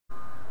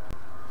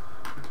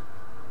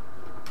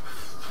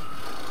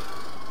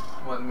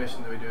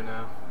mission do we do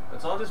now?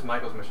 It's all just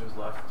Michael's missions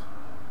left.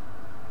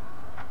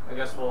 I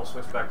guess we'll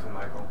switch back to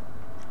Michael.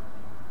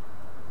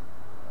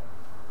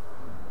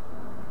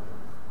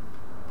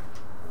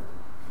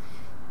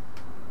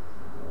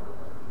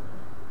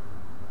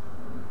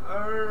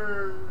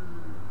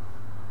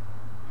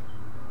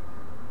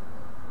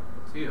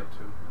 What's he up to?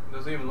 It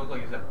doesn't even look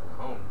like he's at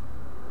home.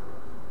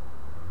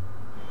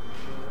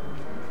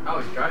 Oh,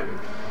 he's driving.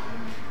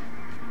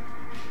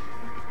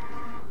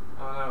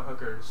 Oh no,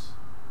 hookers.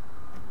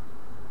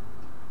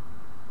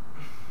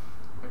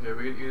 Okay,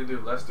 we could either do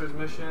Lester's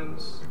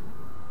missions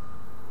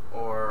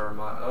or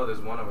my. Oh,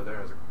 there's one over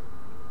there.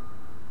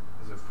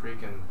 There's a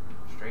freaking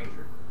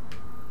stranger.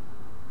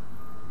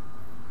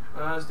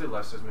 Let's do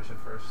Lester's mission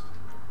first.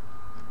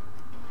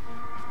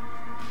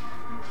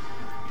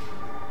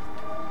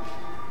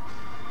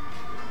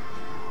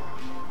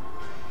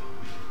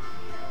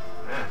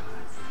 Man,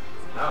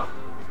 no.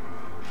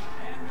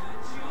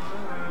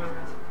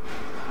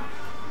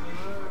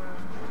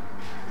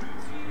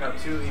 Got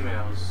 2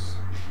 emails.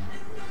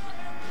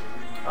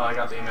 Oh, I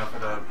got the email for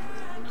the...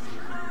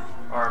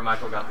 Or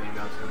Michael got the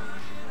email too.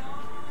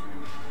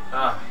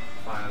 Ah,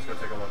 fine, let's go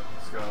take a look.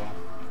 Let's go.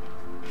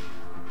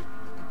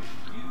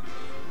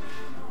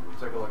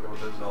 Take a look at what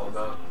this is all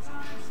about.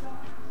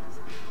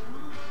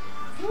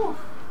 Whew.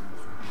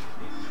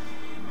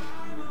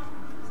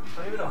 I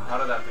don't even know how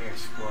did that thing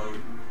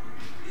explode.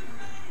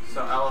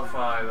 So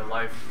Aliphi, the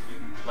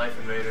life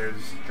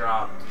invaders,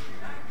 dropped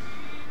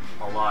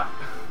a lot.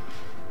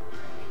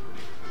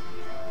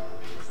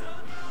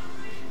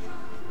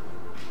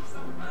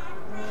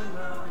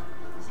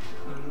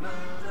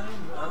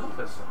 I love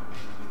this song.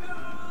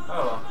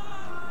 Oh well.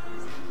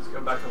 Let's go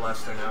back to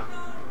Lester now.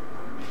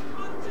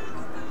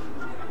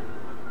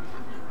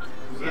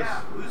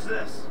 Who's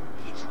this?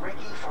 It's Ricky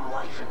from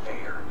Life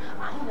Invader.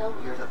 I know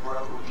you're the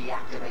bro who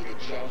deactivated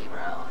Jay,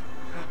 bro.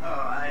 Oh,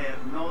 I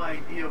have no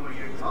idea what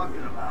you're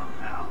talking about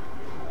now.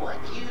 What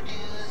you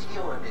do is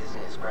your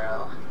business,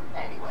 bro.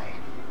 Anyway,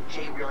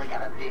 Jay really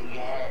got a big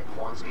head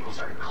once people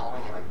started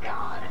calling him a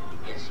god.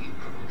 Guess you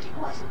proved he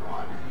wasn't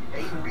one.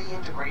 They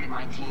reintegrated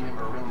my team in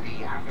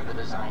Burundi after the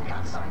design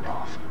got signed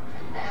off.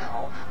 And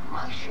now,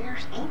 my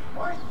shares ain't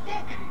worth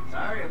dick.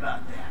 Sorry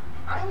about that.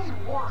 I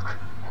need work,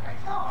 and I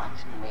thought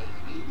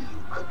maybe you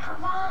could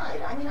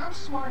provide. I mean, I'm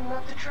smart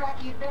enough to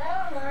track you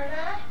down, aren't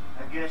I?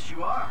 I guess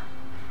you are.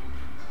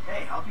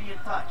 Hey, I'll be in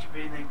touch if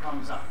anything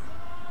comes up.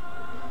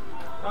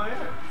 Oh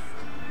yeah.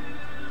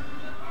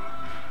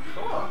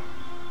 Cool.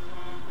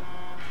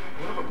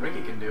 I wonder what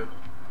Ricky can do.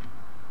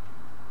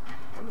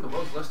 What in the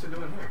world's Lester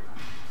doing here?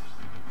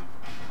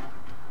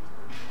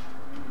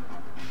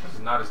 This is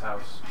not his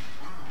house.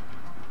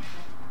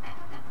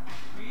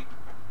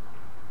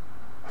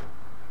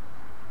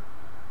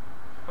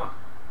 Huh.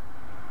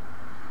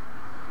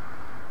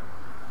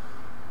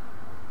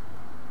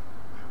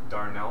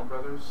 Darnell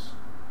Brothers?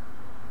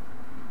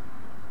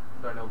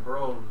 Darnell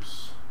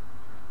Bros.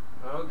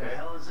 Okay. What the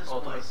hell is this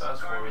Ultimate place?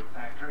 fast forward. Garment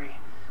factory.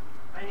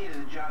 I needed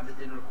a job that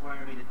didn't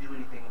require me to do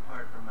anything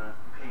apart from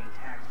paying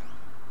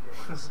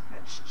taxes.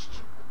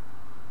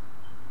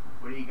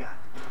 What do you got?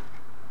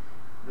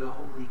 The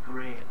Holy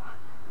Grail,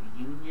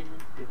 the Union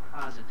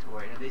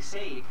Depository. Now they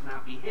say it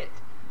cannot be hit.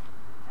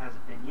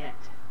 Hasn't been yet.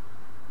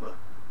 Look,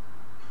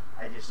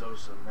 I just owe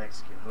some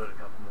Mexican hood a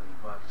couple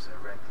 $1,000,000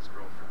 I wrecked his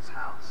girlfriend's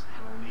house.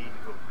 No need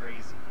to go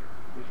crazy here.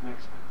 Which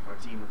Mexican?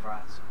 Martin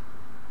Brazzo.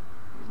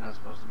 He's not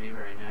supposed to be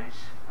very nice.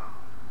 Oh,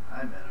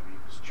 I met him. He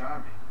was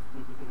charming.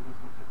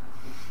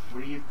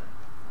 What do you think?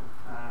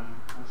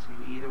 Let's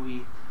see. Either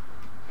we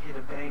hit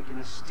a bank in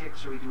a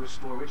Sticks or we do a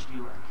store. Which do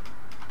you like?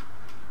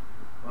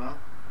 Well,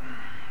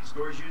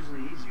 store's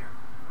usually easier.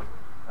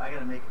 I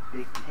gotta make a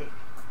big take.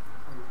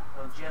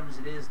 Well, gems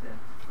it is then.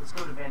 Let's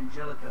go to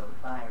Vangelico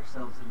and buy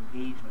ourselves an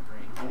engagement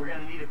ring. And we're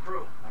gonna need a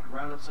crew. I can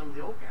round up some of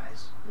the old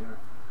guys. There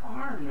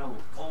are no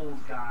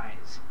old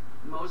guys.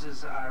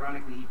 Moses,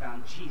 ironically, he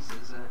found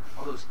Jesus.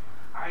 All those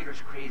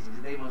Irish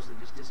crazies, they mostly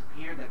just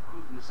disappeared. That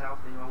crew from the south,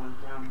 they all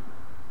went down.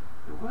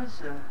 There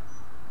was an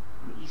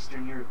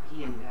Eastern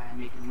European guy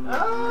making moves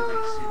in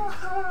Limerick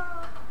City.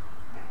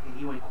 And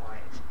he went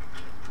quiet.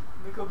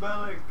 Nico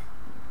Bellic.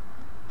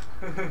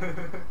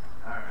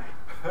 Alright.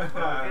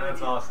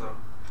 That's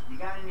awesome. You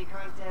got any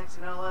contacts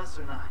in LS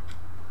or not?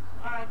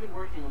 I've been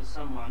working with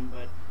someone,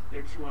 but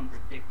they're too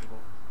unpredictable.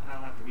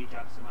 I'll have to reach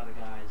out to some other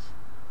guys.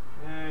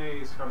 Yeah,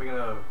 he's probably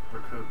gonna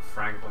recruit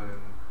Franklin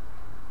and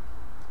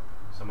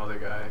some other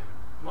guy.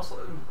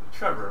 Mostly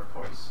Trevor, of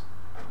course.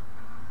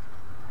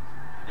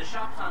 The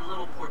shop's on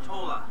Little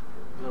Portola.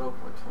 Little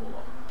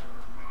Portola.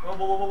 Whoa,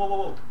 whoa, whoa, whoa,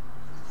 whoa,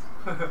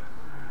 whoa.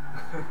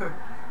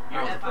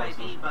 Your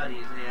FIB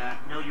buddies, they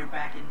know you're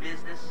back in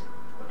business?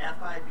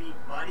 FIB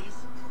buddies?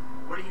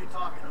 What are you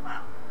talking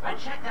about? I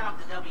checked out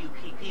the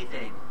WPP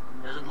thing.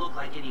 Doesn't look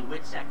like any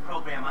WITSEC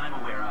program I'm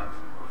aware of.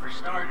 For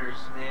starters,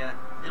 they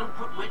don't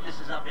put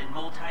witnesses up in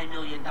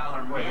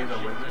multi-million-dollar mansions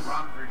in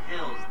Rockford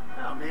Hills.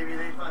 Well, maybe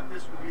they thought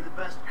this would be the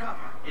best cover.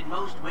 And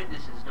most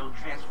witnesses don't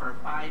transfer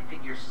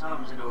 5-figure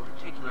sums into a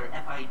particular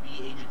FIB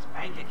agent's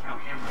bank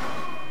account every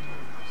month.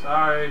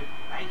 Sorry.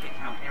 Bank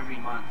account every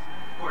month.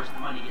 Of course, the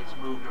money gets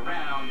moved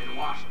around and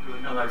washed through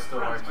another that still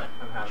fronts, works.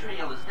 but I'm happy. the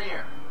trail is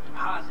there.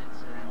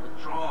 Deposits and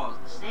withdrawals,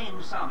 the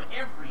same sum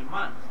every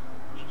month.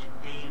 Each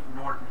Dave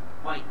Norton,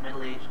 white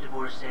middle-aged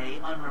divorcee,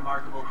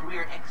 unremarkable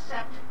career,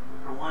 except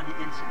for one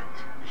incident,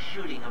 the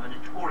shooting of a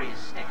notorious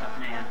stick-up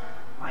man,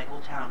 Michael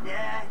Townley.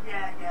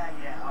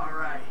 Yeah, all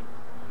right.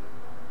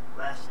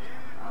 Lester,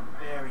 I'm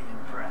very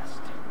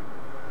impressed.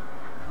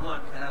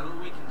 Look,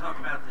 we can talk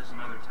about this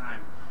another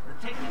time.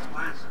 Take these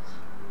glasses.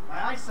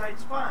 My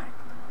eyesight's fine.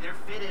 They're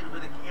fitted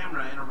with a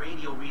camera and a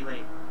radio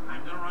relay.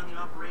 I'm gonna run the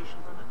operation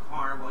from the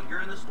car while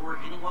you're in the store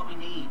getting what we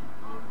need.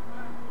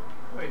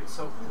 Wait,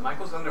 so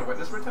Michael's under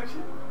witness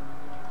protection?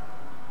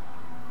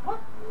 What?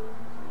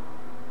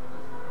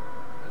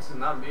 This is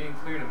not being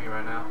clear to me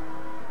right now.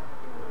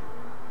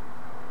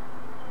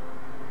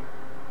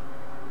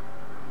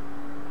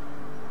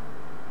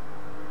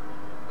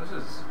 This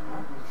is...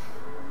 what?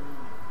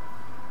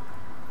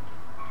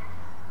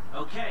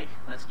 Okay,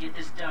 let's get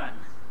this done.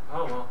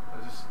 Oh, well,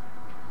 I just...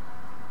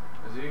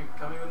 Is he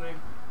coming with me?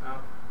 No.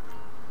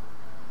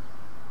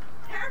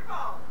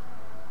 Careful!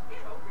 Get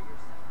over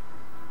yourself.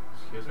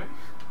 Excuse me?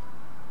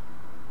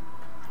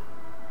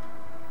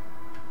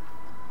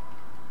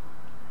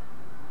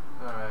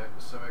 Alright,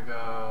 so we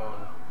go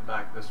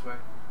back this way.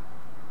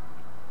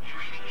 You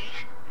reading me?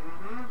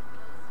 Mm-hmm.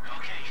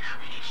 Okay,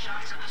 we need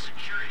shots of the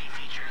security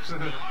features, the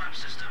alarm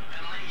system,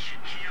 ventilation,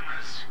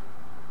 cameras.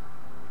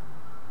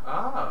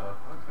 Ah,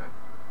 okay.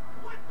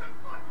 What the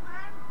fuck,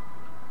 man?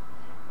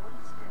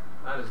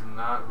 That is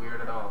not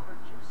weird at all.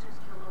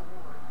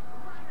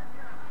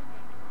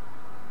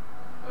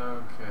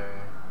 Okay.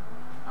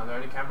 Are there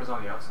any cameras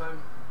on the outside?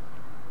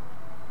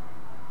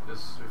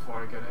 Just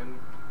before I get in?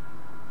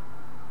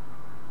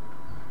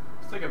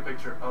 Let's take a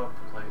picture of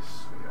the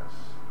place, I guess.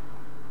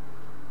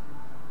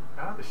 I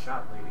have the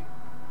shot, lady.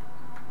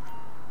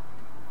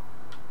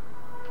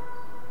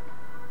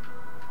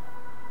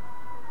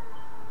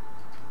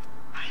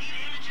 I need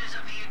images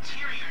of the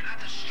interior, not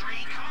the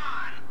street. Come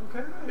on!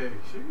 Okay,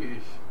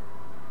 sheesh.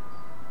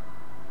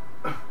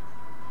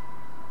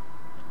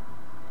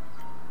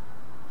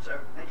 Sir,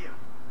 thank you.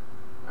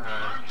 The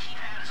alarm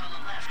keypad is on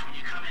the left when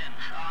you come in,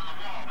 on the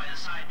wall by the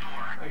side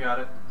door. I got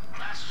it.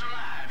 Glasses are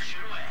live,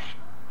 shoot away.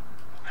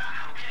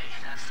 Okay,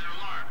 that's their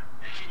alarm.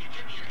 And can you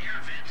give me an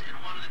air vent in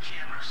one of the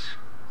cameras?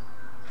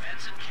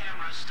 Vents and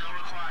cameras still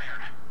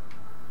required.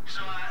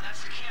 So,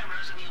 that's the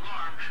cameras and the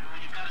alarm. When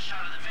you've got a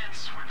shot of the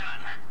vents, we're done.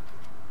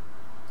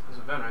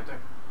 There's a vent right there.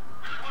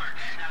 Good work.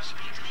 Now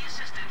speak to the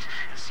assistant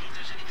and see if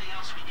there's anything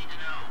else we need to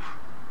know.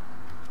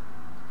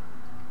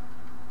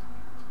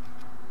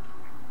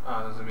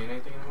 Oh, doesn't mean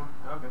anything anymore?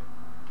 Okay.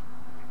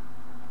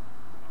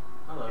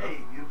 Hello.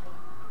 Hey, beautiful.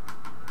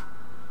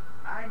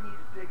 I need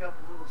to pick up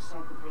a little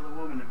something for the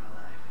woman in my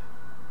life.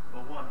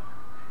 But one of them.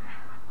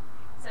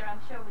 Sir, I'm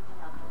sure we can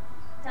help you.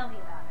 Tell me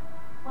about her.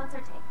 What's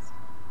her taste?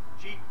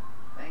 Cheap.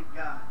 Thank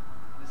God.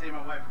 This ain't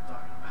my wife we're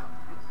talking about.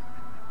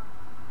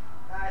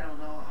 I don't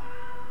know.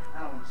 I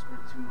don't want to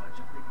spend too much.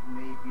 I'm thinking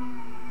maybe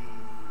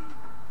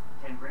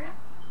 10 grand.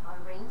 Our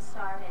rings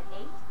start at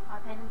 8, our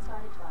pendants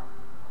start at 12.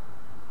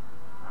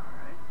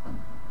 Alright.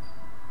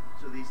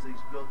 So these things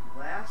built to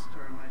last,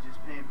 or am I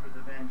just paying for the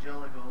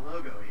Evangelical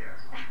logo here?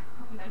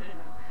 No.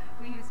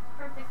 We use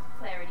perfect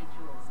clarity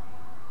jewels.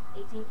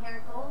 18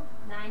 karat gold,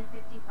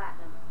 950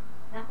 platinum.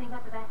 Nothing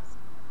but the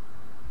best.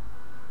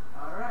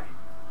 Alright.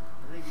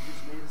 I think you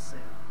just made a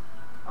sale.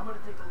 I'm gonna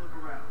take a look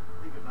around,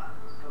 think about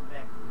it, come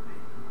back to the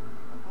bid.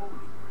 I'm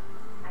holding you.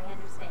 I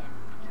understand.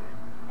 Okay?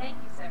 Thank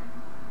you, sir.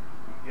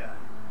 You got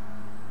it.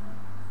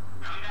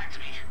 Come back to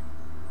me.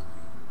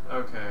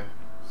 Okay.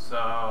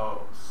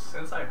 So,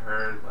 since I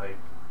heard, like,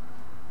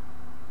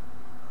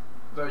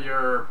 the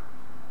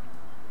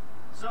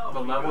So,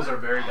 the you levels good? are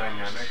very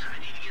dynamic, I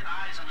need to get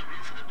eyes on the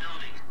roof of the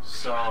building.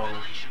 so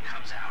Ventilation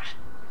comes out.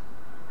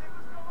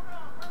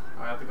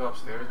 I have to go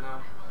upstairs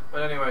now.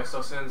 But anyway,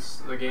 so since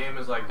the game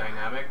is like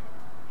dynamic,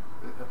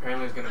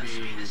 apparently it's gonna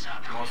be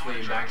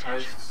mostly bank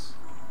heists.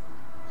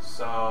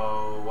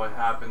 So what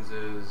happens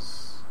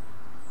is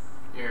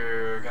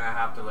you're gonna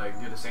have to like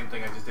do the same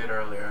thing I just did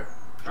earlier.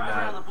 in Drive that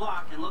around the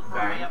block and look for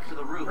a way bank up to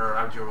the roof. or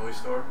a jewelry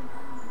store.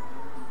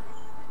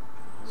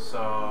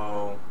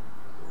 So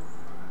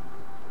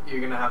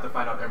you're gonna have to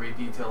find out every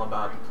detail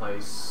about the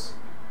place,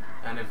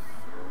 and if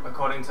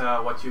according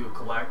to what you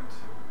collect,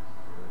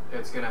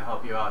 it's gonna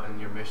help you out in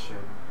your mission,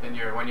 when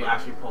you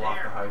actually pull off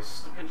the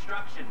heist. Some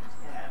construction.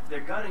 Yeah, if they're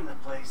gutting the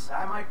place,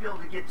 I might be able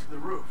to get to the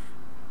roof.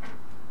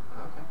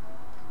 Okay.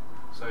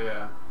 So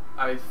yeah,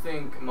 I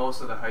think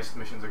most of the heist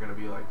missions are gonna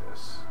be like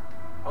this.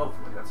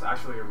 Hopefully, that's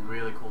actually a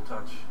really cool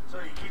touch. So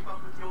you keep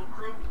up with the old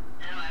crew?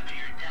 After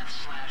your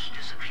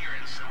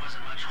death/disappearance, there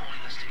wasn't much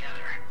holding us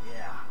together.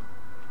 Yeah.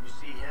 You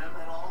see him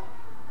at all?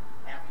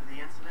 After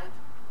the incident?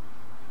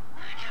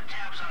 I kept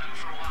tabs on him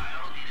for a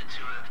while, needed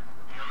to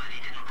know that he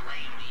didn't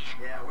blame me.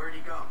 Yeah, where'd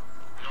he go?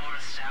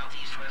 North, south,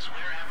 east, west,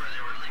 wherever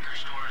there were liquor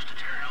stores to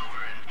turn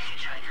over and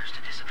hitchhikers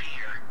to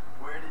disappear.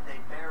 Where did they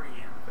bury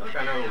him? I feel like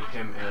I know who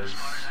him As is.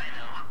 far as I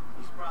know.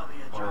 He's probably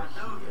probably a John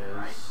Doe,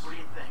 right? What do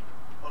you think?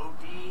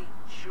 OD,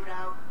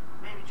 shootout,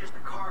 maybe just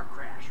a car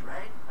crash,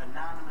 right?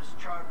 Anonymous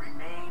charred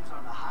remains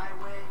on the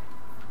highway.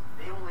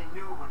 They only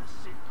knew what a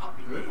sick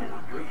puppy they had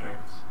on their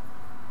hands.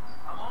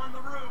 I'm on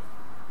the roof.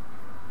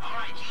 All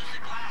right, use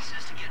the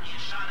glasses to get me a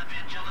shot of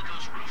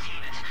Angelico's roof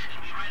unit.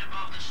 It'll be right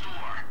above the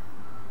store.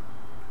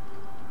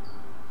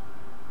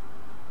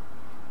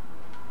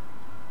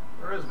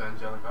 Where is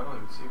Angelico? I don't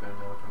even see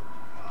Angelico.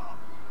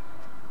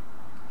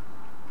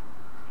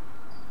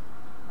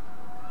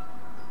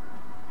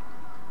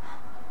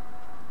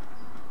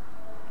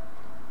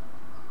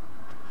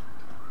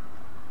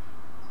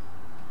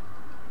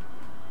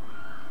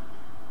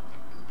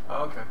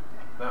 Oh, okay.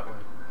 That way.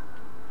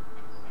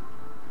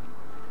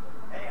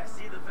 Hey, I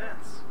see the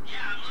vents.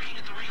 Yeah, I'm looking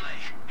at the relay.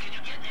 Can you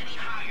get any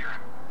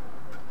higher?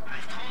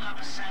 I've pulled up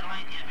a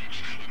satellite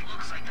image. It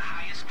looks like the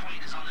highest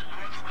point is on the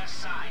northwest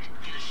side.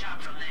 Get a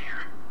shot from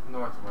there.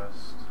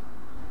 Northwest.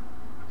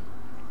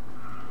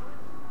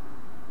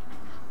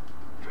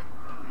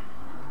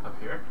 Up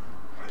here?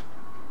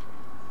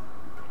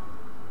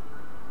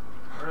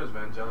 Where is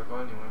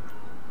Angelico anyway?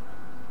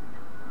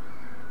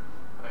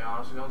 I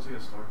honestly don't see a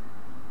store.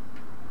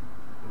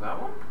 That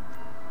one?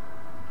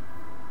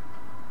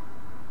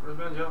 Where's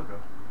Angelico?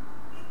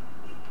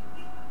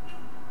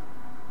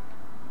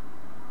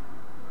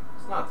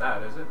 It's not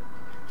that, is it?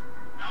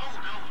 No,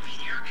 the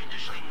air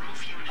conditioning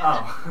roof unit.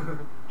 Oh.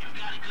 You've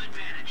got a good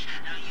vantage.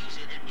 Now use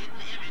it and get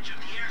an image of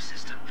the air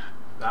system.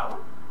 That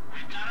one?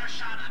 We've got our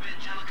shot of the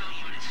Angelico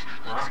unit.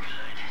 Looks Wow.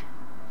 good.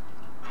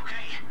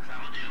 Okay,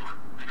 that'll do.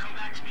 Now come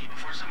back to me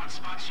before someone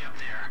spots you up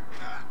there.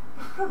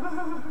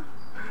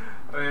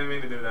 I didn't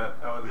mean to do that.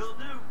 That was Will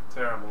do.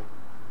 terrible.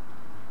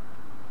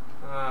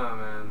 Oh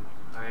man.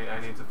 I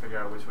need to figure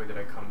out which way did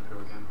I come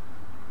through again.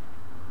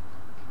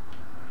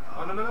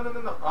 Oh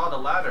no. Oh, the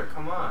ladder,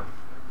 come on.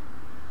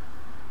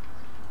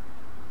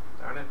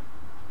 Darn it.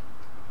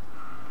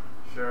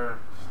 Sure,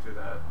 just do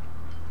that.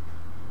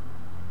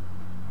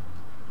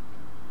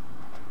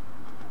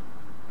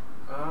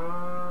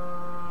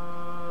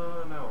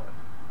 Now what?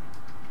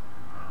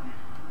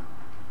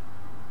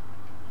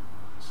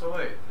 So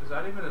wait, is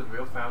that even his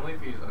real family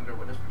if he's under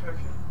witness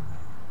protection?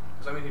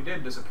 Because I mean, he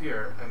did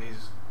disappear, and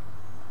he's...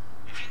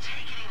 If you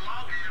take any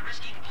longer, you're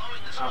risking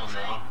blowing this I whole don't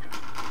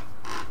thing. know.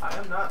 I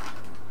am not...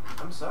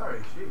 I'm sorry,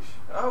 sheesh.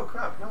 Oh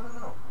crap, no.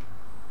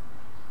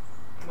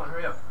 Come on,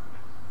 hurry up.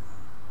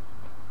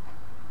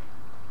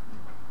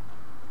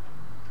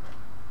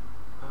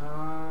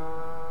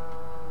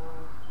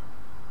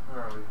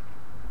 Where are we?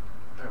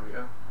 There we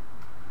go.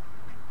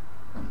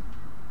 Come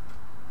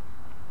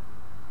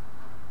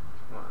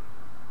on.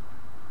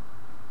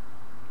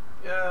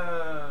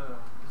 Yeah,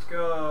 let's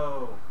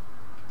go.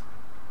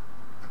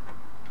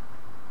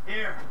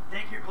 Here,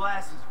 take your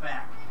glasses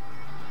back.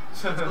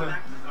 Let's go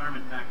back to the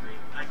garment factory.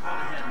 I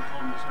called ahead and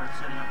told him to start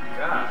setting up the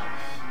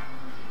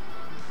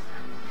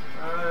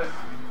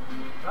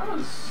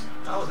Gosh.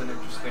 That was an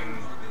interesting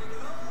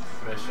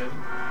mission.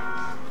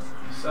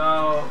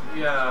 So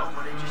yeah,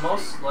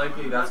 most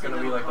likely that's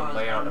gonna be like the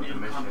layout of the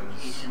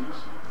missions,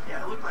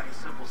 Yeah, it looked like a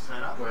simple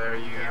setup. where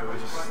you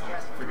just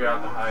figure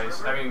out the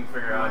heist. I mean,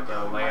 figure out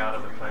the layout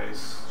of the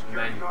place, and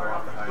then you pull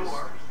out the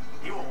heist.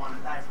 He won't want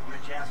to die for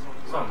rich assholes.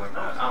 Something like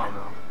that. I don't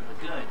know.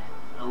 Good.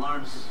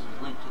 Alarm system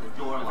is linked to the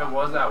door If lock. it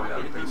was that way,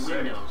 that'd Get be a pretty good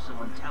sick. window so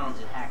when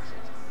talented hacks it.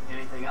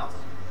 Anything else?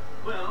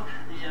 Well,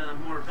 the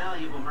more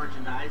valuable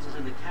merchandise is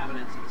in the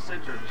cabinets at the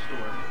center of the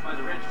store, by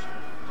the register.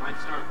 So I'd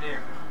start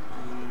there.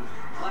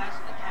 Glass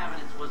in the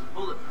cabinets wasn't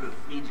bulletproof,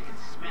 means you can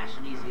smash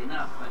them easy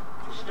enough, but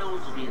the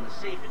stones will be in the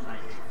safe at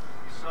night.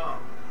 So,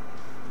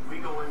 we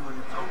go in when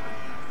it's open.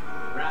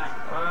 Right.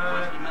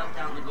 Once we melt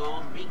down the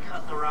gold,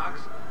 recut the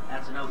rocks,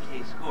 that's an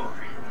okay score.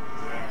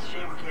 Yeah,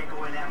 shame we can't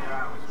go in after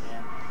hours,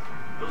 man.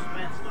 Those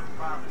vents look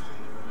promising.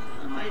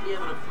 I might be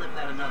able to flip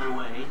that another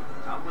way.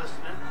 I'm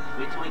listening.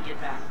 Wait till we get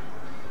back.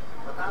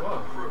 But not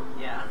Whoa. the crew.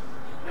 Yeah.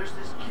 There's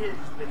this kid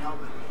who's been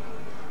helping me.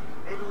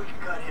 Maybe we can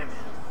cut him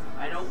in.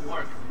 I don't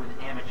work with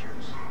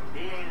amateurs.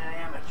 He ain't an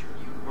amateur.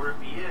 Or if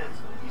he is,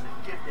 he's a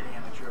gifted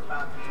amateur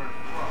about to turn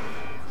pro.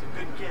 He's a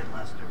good kid,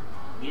 Lester.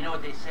 You know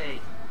what they say?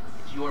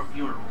 It's your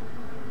funeral.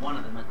 One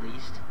of them, at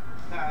least.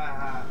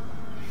 That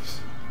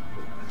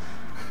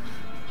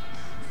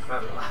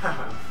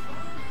laugh.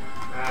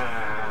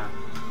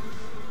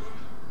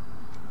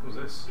 Who's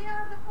this?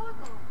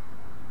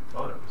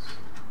 Photos.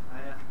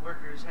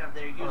 Workers have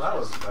their uses. Oh, that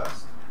was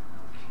fast.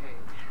 Okay,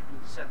 let me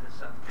set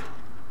this up.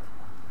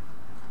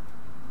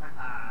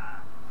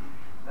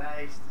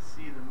 Nice to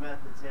see the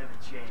methods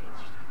haven't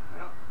changed.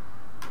 Well,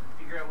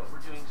 figure out what we're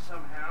doing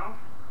somehow.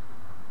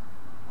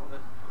 All the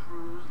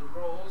crews, the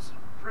rolls,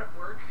 prep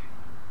work.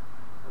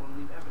 Don't want to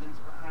leave evidence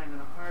behind on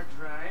a hard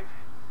drive.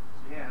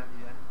 So yeah,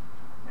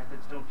 the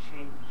methods don't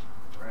change.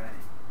 Right,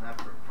 not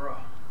for a pro.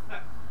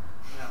 Now,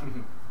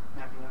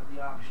 mapping out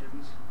the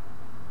options,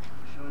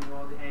 showing you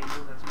all the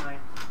angles. That's my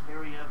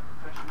area of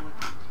professional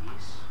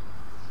expertise.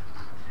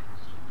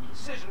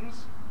 Decisions.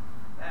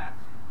 That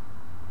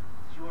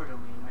is your. your domain, my friend. Here. Let's go back to the garment factory. I called ahead and told him to start setting up the... Nice. Decisions. That is your domain, my friend. Here. Your domain, my friend. Here. Decisions. That is your domain, my friend. Here. Decisions. That is your domain, my friend. Here. Decisions. That is your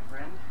domain, my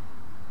friend.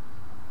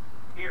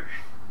 Here.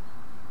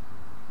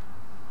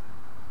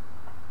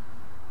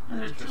 And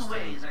there's two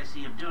ways I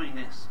see of doing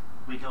this.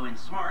 We go in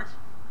smart,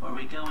 or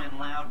we go in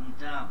loud and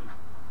dumb.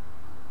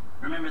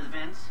 Remember the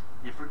vents?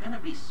 If we're gonna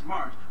be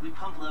smart, we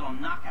pump a little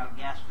knockout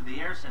gas through the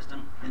air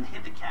system and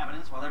hit the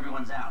cabinets while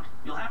everyone's out.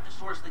 You'll have to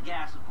source the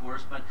gas, of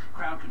course, but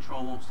crowd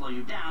control won't slow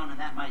you down, and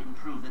that might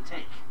improve the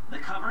take. The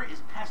cover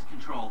is pest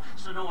control,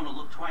 so no one will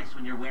look twice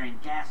when you're wearing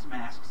gas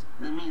masks.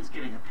 That means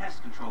getting a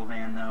pest control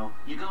van, though.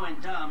 You go in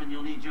dumb, and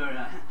you'll need your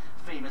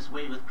famous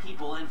way with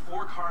people and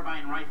 4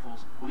 carbine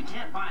rifles. We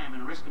can't buy them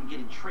and risk them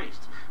getting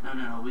traced.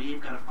 No,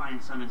 we've got to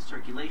find some in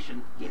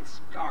circulation.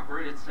 It's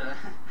awkward, it's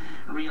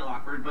real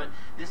awkward, but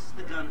this is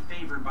the gun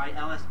favored by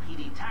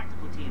LSPD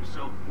tactical teams,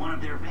 so one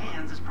of their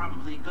vans is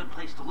probably a good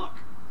place to look.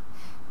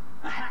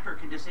 A hacker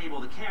can disable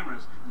the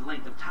cameras. The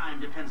length of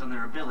time depends on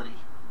their ability.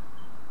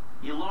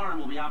 The alarm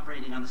will be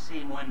operating on the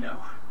same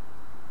window.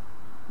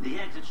 The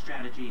exit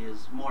strategy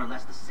is more or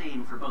less the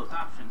same for both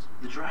options.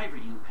 The driver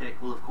you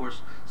pick will, of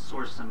course,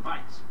 source some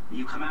bites.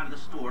 You come out of the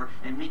store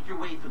and make your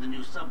way through the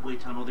new subway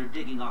tunnel they're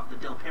digging off the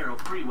Del Perro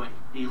freeway.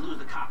 You lose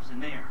the cops in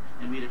there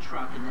and meet a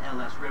truck in the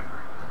LS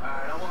River.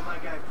 Alright, I want my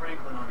guy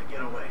Franklin on the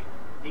getaway.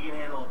 He can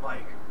handle a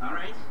bike.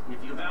 Alright,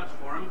 if you vouch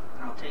for him,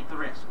 I'll take the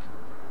risk.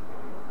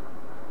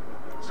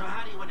 So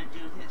how do you want to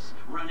do this?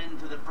 Run in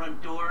through the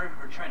front door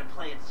or try to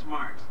play it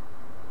smart?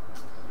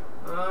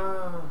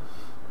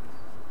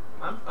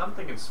 I'm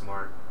thinking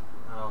smart.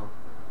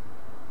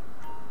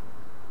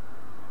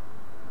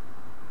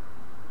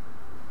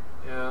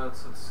 Yeah,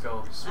 let's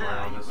go smart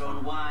on this you've grown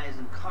one. wise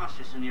and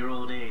cautious in your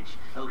old age.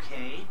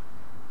 Okay.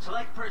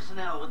 Select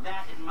personnel with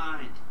that in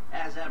mind.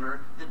 As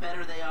ever, the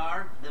better they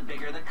are, the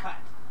bigger the cut.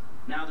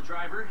 Now the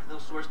driver, they'll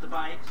source the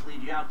bikes,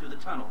 lead you out through the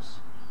tunnels.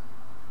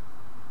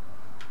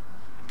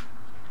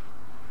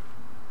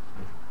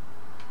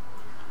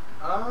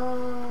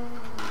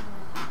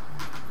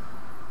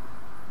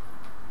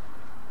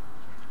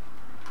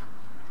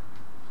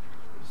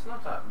 It's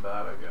not that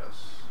bad, I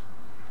guess.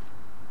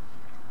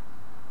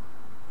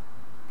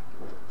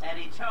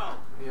 Eddie Toe.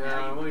 Yeah,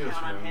 now we'll you use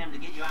can count on him. him to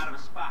get you out of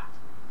a spot.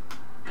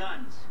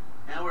 Guns.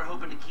 Now we're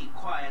hoping to keep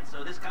quiet,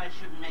 so this guy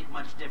shouldn't make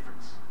much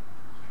difference.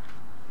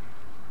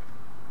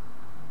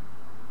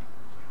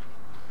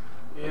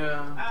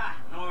 Yeah. Ah,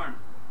 Norm.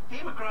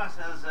 Came across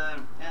as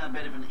a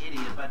bit of an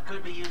idiot, but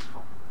could be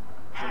useful.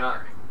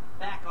 Hacker.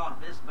 Back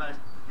office, but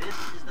this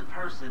is the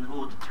person who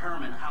will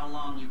determine how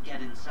long you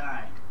get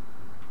inside.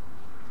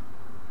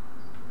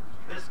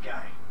 This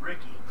guy,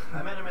 Ricky.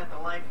 I met him at the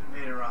Life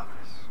Invader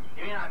office.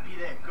 He may not be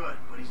that good,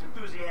 but he's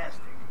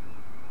enthusiastic.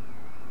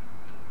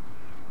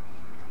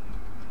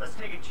 Let's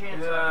take a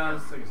chance on Yeah, him.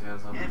 let's take a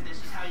chance on it. If this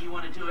is how you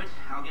want to do it,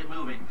 I'll get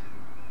moving.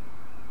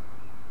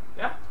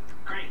 Yeah.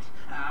 Great.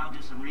 I'll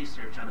do some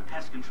research on the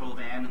pest control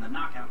van and the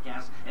knockout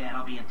gas, and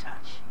I'll be in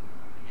touch.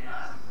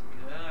 Yes,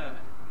 good.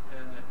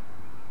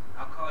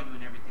 I'll call you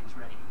when everything's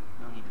ready.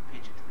 No need to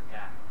pitch it to the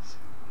guys.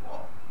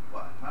 Whoa,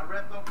 what? My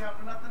rep don't count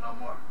for nothing no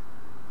more?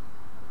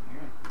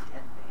 You're a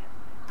dead man,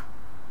 Michael.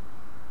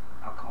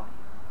 I'll call you.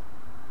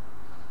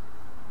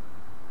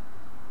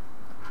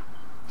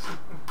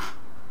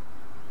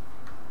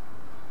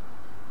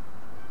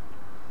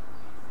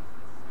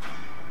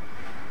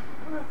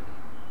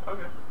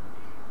 Okay.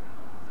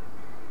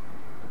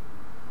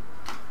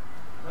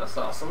 That's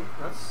awesome.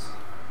 That's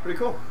pretty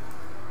cool.